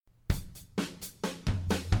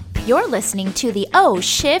You're listening to the O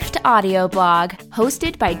Shift audio blog,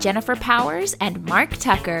 hosted by Jennifer Powers and Mark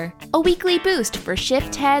Tucker, a weekly boost for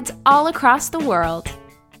shift heads all across the world.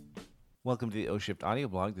 Welcome to the O Shift audio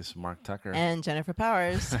blog. This is Mark Tucker. And Jennifer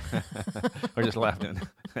Powers. We're just laughing.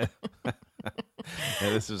 Yeah,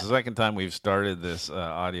 this is the second time we've started this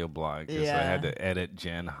audio blog because I had to edit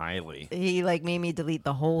Jen highly. He made me delete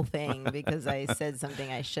the whole thing because I said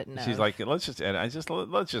something I shouldn't have. She's like, let's just edit.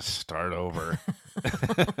 Let's just start over.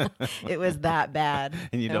 It was that bad.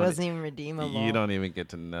 And it wasn't even redeemable. You don't even get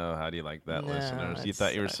to know how do you like that, No, listeners. You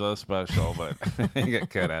thought you were so special, but you got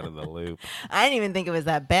cut out of the loop. I didn't even think it was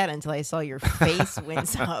that bad until I saw your face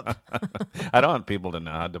wince up. I don't want people to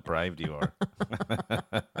know how deprived you are.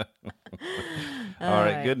 All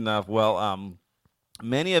right, good enough. Well,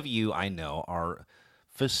 many of you I know are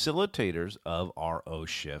facilitators of our O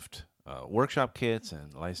Shift workshop kits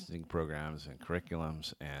and licensing programs and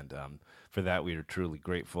curriculums, and for that we are truly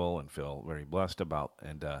grateful and feel very blessed about.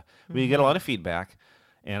 And we get a lot of feedback.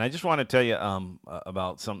 And I just want to tell you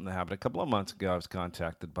about something that happened a couple of months ago. I was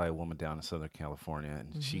contacted by a woman down in Southern California,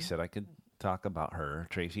 and she said I could talk about her,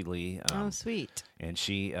 Tracy Lee. Oh, sweet. And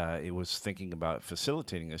she was thinking about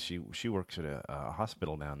facilitating this. She works at a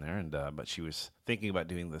hospital down there, and but she was thinking about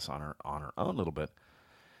doing this on her own a little bit.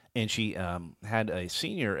 And she had a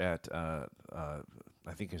senior at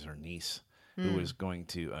I think is her niece who was going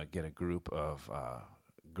to get a group of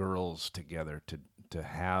girls together to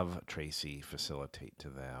have Tracy facilitate to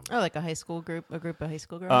them. Oh, like a group of high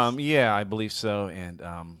school girls? Yeah, I believe so. And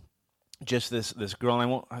just this girl,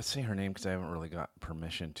 and I say her name because I haven't really got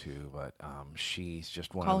permission to, but she's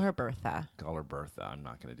just one. Call her Bertha. Call her Bertha. I'm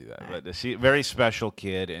not going to do that. Right. But she, very special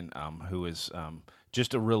kid, and who is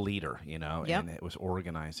just a real leader, and it was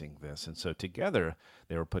organizing this. And so together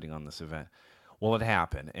they were putting on this event. Well, it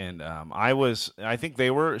happened, and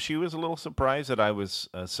she was a little surprised that I was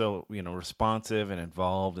so responsive and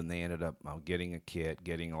involved, and they ended up getting a kit,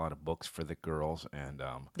 getting a lot of books for the girls, and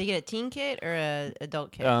they get a teen kit or an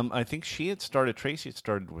adult kit? I think Tracy had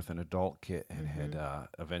started with an adult kit and had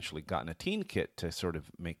eventually gotten a teen kit to sort of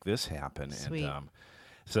make this happen. Sweet.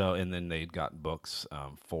 And then they'd got books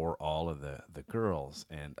for all of the girls,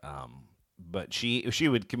 and but she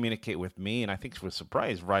would communicate with me, and I think she was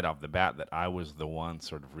surprised right off the bat that I was the one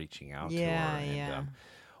sort of reaching out to her. And,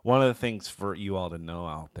 one of the things for you all to know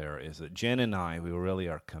out there is that Jen and I, we really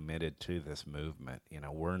are committed to this movement.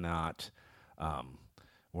 We're not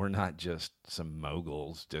just some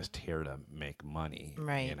moguls just here to make money.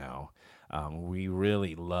 Right. We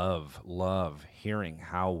really love hearing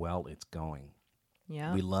how well it's going.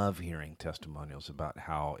 Yeah. We love hearing testimonials about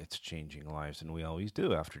how it's changing lives, and we always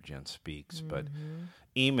do after Jen speaks. But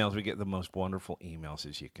emails, we get the most wonderful emails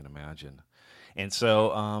as you can imagine. And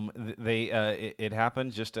so it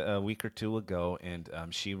happened just a week or two ago, and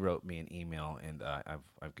she wrote me an email, and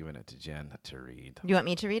I've given it to Jen to read. You want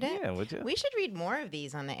me to read it? Yeah, would you? We should read more of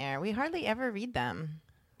these on the air. We hardly ever read them.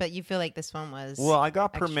 But you feel like this one was... Well, I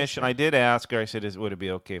got permission. I did ask her. I said, would it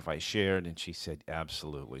be okay if I shared? And she said,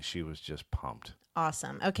 absolutely. She was just pumped.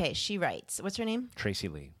 Awesome. Okay, she writes. What's her name? Tracy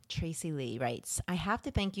Lee. Tracy Lee writes, I have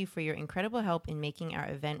to thank you for your incredible help in making our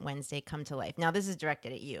event Wednesday come to life. Now, this is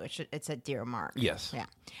directed at you. It's at Dear Mark. Yes. Yeah.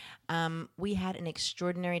 We had an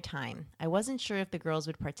extraordinary time. I wasn't sure if the girls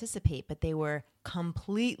would participate, but they were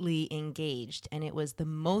completely engaged, and it was the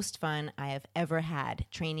most fun I have ever had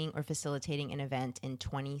training or facilitating an event in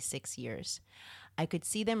 26 years. I could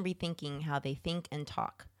see them rethinking how they think and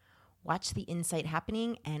talk. Watch the insight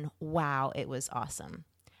happening, and wow, it was awesome.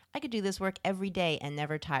 I could do this work every day and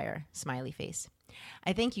never tire, smiley face.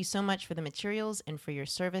 I thank you so much for the materials and for your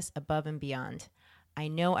service above and beyond. I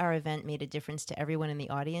know our event made a difference to everyone in the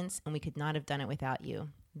audience, and we could not have done it without you.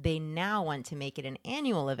 They now want to make it an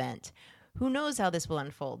annual event. Who knows how this will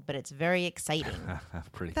unfold, but it's very exciting.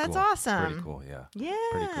 Pretty That's cool. awesome. Pretty cool, yeah. Yeah,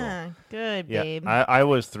 Pretty cool. Good, Yeah, babe. I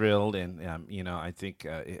was thrilled, and I think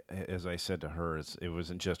as I said to her, it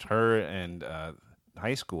wasn't just her and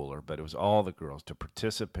high schooler, but it was all the girls to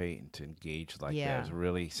participate and to engage like that. It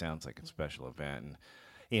really sounds like a special event.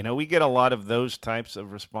 And we get a lot of those types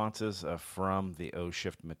of responses from the O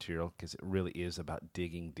Shift material because it really is about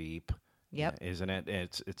digging deep. Yep. Isn't it?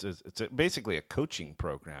 It's basically a coaching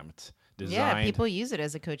program. It's designed. Yeah, people use it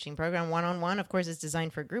as a coaching program, one-on-one. Of course, it's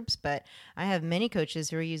designed for groups, but I have many coaches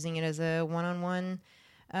who are using it as a one-on-one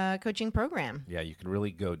coaching program. Yeah, you can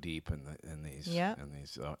really go deep in these. Yeah.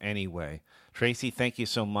 So anyway, Tracy, thank you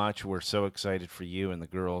so much. We're so excited for you and the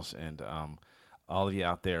girls and all of you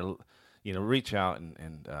out there. Reach out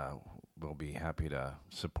and we'll be happy to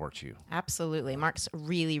support you. Absolutely. Mark's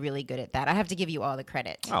really, really good at that. I have to give you all the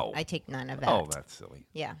credit. Oh. I take none of that. Oh, that's silly.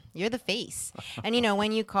 Yeah, you're the face. And,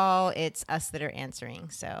 when you call, it's us that are answering.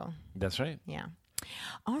 So, That's right. yeah.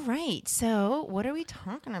 All right. So, what are we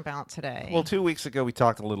talking about today? Well, 2 weeks ago, we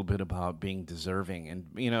talked a little bit about being deserving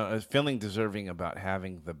and, feeling deserving about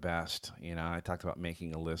having the best. I talked about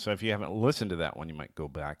making a list. So if you haven't listened to that one, you might go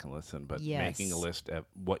back and listen. But making a list of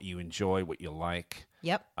what you enjoy, what you like.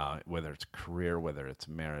 Yep. Whether it's career, whether it's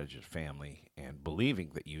marriage or family, and believing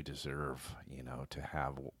that you deserve, to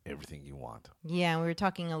have everything you want. Yeah, we were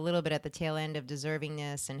talking a little bit at the tail end of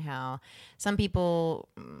deservingness and how some people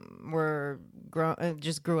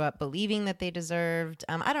just grew up believing that they deserved.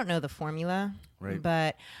 I don't know the formula, right.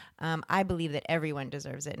 But I believe that everyone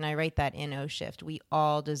deserves it, and I write that in O Shift. We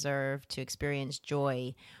all deserve to experience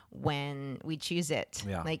joy when we choose it.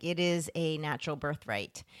 Yeah. Like it is a natural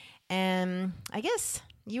birthright. And I guess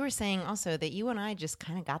you were saying also that you and I just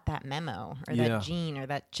kind of got that memo or that gene or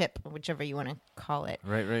that chip, whichever you want to call it.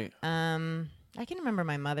 Right. I can remember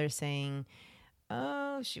my mother saying,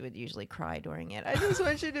 she would usually cry during it. I just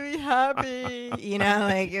want you to be happy.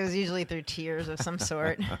 Like it was usually through tears of some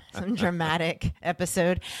sort, some dramatic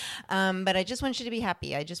episode. But I just want you to be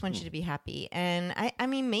happy. I just want you to be happy. And I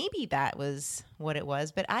mean, maybe that was what it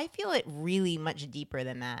was, but I feel it really much deeper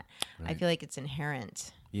than that. Right. I feel like it's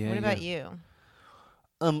inherent. Yeah. What about you?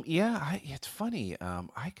 It's funny.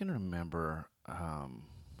 I can remember, oh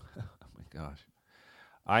my gosh.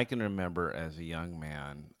 I can remember as a young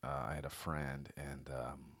man, I had a friend and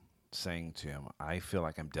saying to him, I feel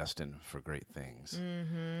like I'm destined for great things.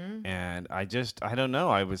 Mm-hmm. And I don't know.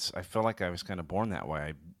 I felt like I was kind of born that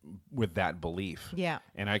way with that belief. Yeah.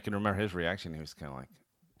 And I can remember his reaction. He was kind of like,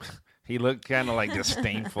 he looked kind of like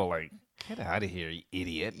disdainful, like, get out of here, you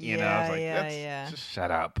idiot. I was like, just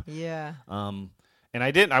shut up. Yeah. And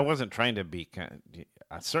I wasn't trying to be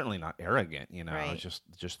certainly not arrogant, Right. It was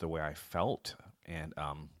just the way I felt. And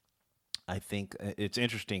I think it's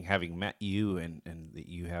interesting having met you and that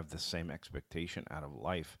you have the same expectation out of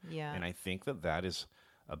life. Yeah. And I think that is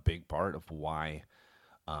a big part of why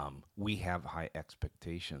we have high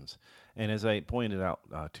expectations. And as I pointed out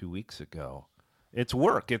 2 weeks ago, it's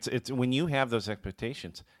work. It's when you have those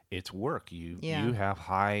expectations, it's work. You have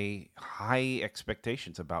high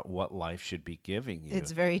expectations about what life should be giving you.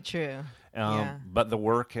 It's very true. But the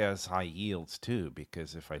work has high yields too,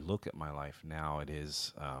 because if I look at my life now, it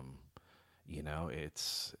is,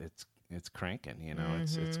 it's cranking.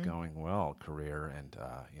 It's going well, career and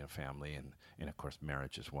family and of course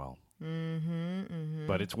marriage as well.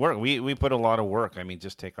 But it's work. We put a lot of work. I mean,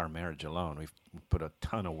 just take our marriage alone. We've put a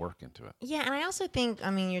ton of work into it. Yeah, and I also think,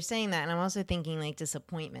 you're saying that, and I'm also thinking like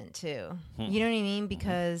disappointment too. You know what I mean?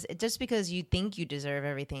 Because just because you think you deserve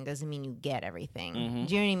everything doesn't mean you get everything.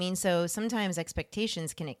 Do you know what I mean? So sometimes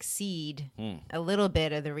expectations can exceed a little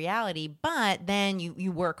bit of the reality, but then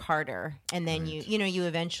you work harder, and then you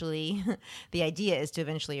eventually, the idea is to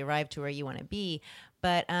eventually arrive to where you want to be.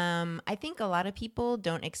 But I think a lot of people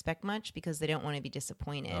don't expect much because they don't want to be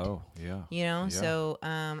disappointed. Oh, yeah. Yeah. So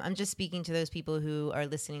I'm just speaking to those people who are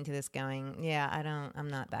listening to this going, I'm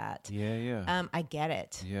not that. Yeah. I get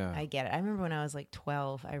it. Yeah. I get it. I remember when I was like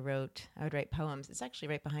 12, I would write poems. It's actually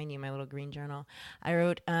right behind you, my little green journal. I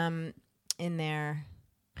wrote in there,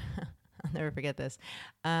 I'll never forget this.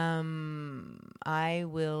 I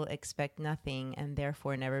will expect nothing and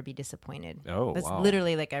therefore never be disappointed. Oh, That's wow.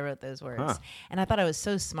 literally like I wrote those words. Huh. And I thought I was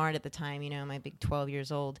so smart at the time, my big 12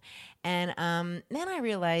 years old. And then I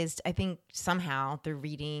realized, I think somehow through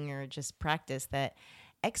reading or just practice, that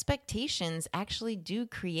expectations actually do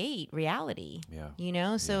create reality.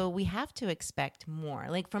 Yeah. So we have to expect more.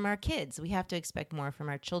 Like from our kids, we have to expect more from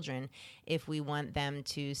our children if we want them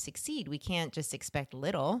to succeed. We can't just expect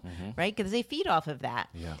little, right? Because they feed off of that.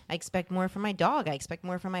 Yeah. I expect more from my dog. I expect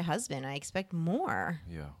more from my husband. I expect more.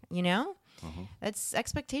 Yeah. That's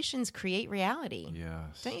expectations create reality.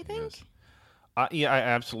 Yes. Don't you think? Yes. Yeah, I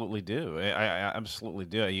absolutely do. I absolutely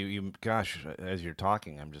do. You, gosh, as you're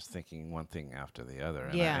talking, I'm just thinking one thing after the other.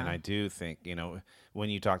 And I do think, when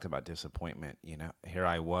you talked about disappointment, here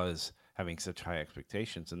I was having such high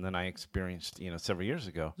expectations, and then I experienced, several years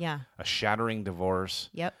ago, a shattering divorce.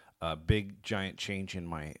 Yep. A big giant change in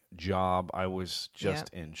my job. I was just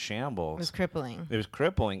in shambles. It was crippling. It was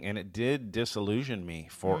crippling, and it did disillusion me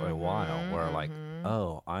for a while, where like,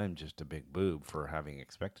 oh, I'm just a big boob for having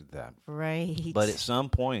expected that. Right. But at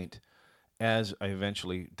some point, as I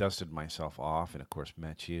eventually dusted myself off and, of course,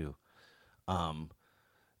 met you,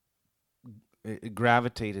 it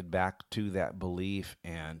gravitated back to that belief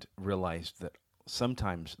and realized that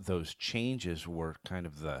sometimes those changes were kind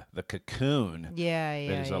of the cocoon Yeah, that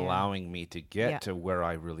yeah, is yeah. allowing me to get Yeah. to where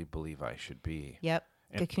I really believe I should be. Yep.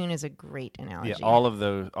 And- Cocoon is a great analogy. Yeah, all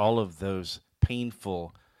of those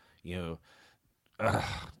painful,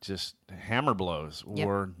 just hammer blows Yep.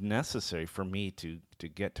 were necessary for me to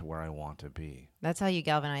get to where I want to be. That's how you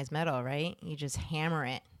galvanize metal, right? You just hammer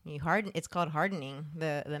it. You harden. It's called hardening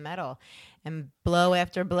the metal, and blow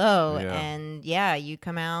after blow, Yeah. and you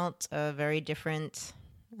come out a very different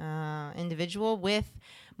individual with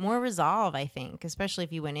more resolve. I think, especially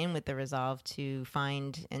if you went in with the resolve to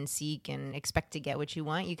find and seek and expect to get what you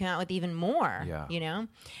want, you come out with even more. Yeah.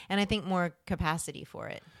 And I think more capacity for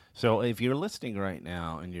it. So if you're listening right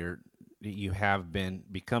now and you have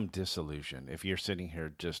become disillusioned, if you're sitting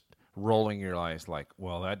here just rolling your eyes like,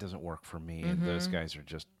 well, that doesn't work for me, and those guys are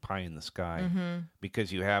just pie in the sky,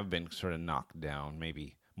 because you have been sort of knocked down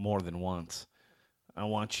maybe more than once, I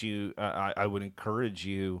would encourage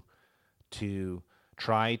you to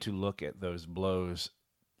try to look at those blows,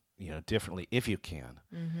 differently if you can,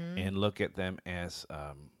 and look at them as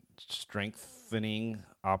strengthening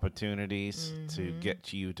opportunities to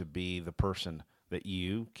get you to be the person that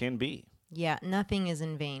you can be. Yeah, nothing is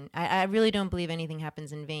in vain. I really don't believe anything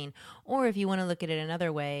happens in vain. Or if you want to look at it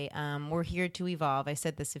another way, we're here to evolve. I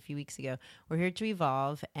said this a few weeks ago. We're here to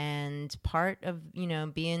evolve, and part of,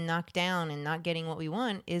 being knocked down and not getting what we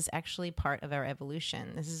want is actually part of our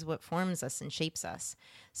evolution. This is what forms us and shapes us.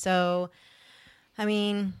 So, I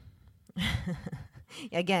mean,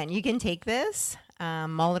 again, you can take this,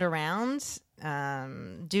 mull it around,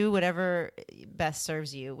 do whatever best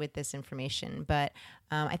serves you with this information. But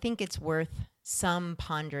I think it's worth some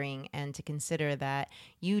pondering and to consider that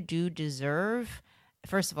you do deserve,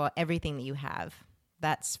 first of all, everything that you have.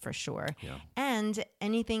 That's for sure. Yeah. And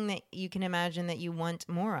anything that you can imagine that you want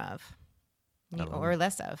more of or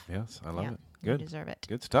less of. Yes, I love it. You Good. deserve it.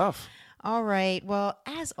 Good stuff. All right. Well,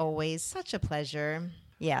 as always, such a pleasure.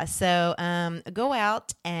 Yeah. So go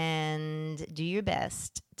out and do your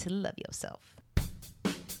best to love yourself.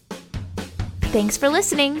 Thanks for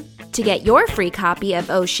listening. To get your free copy of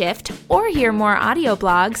O Shift or hear more audio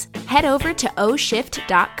blogs, head over to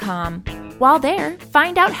oshift.com. While there,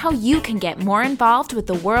 find out how you can get more involved with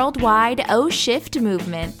the worldwide O Shift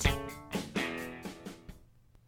movement.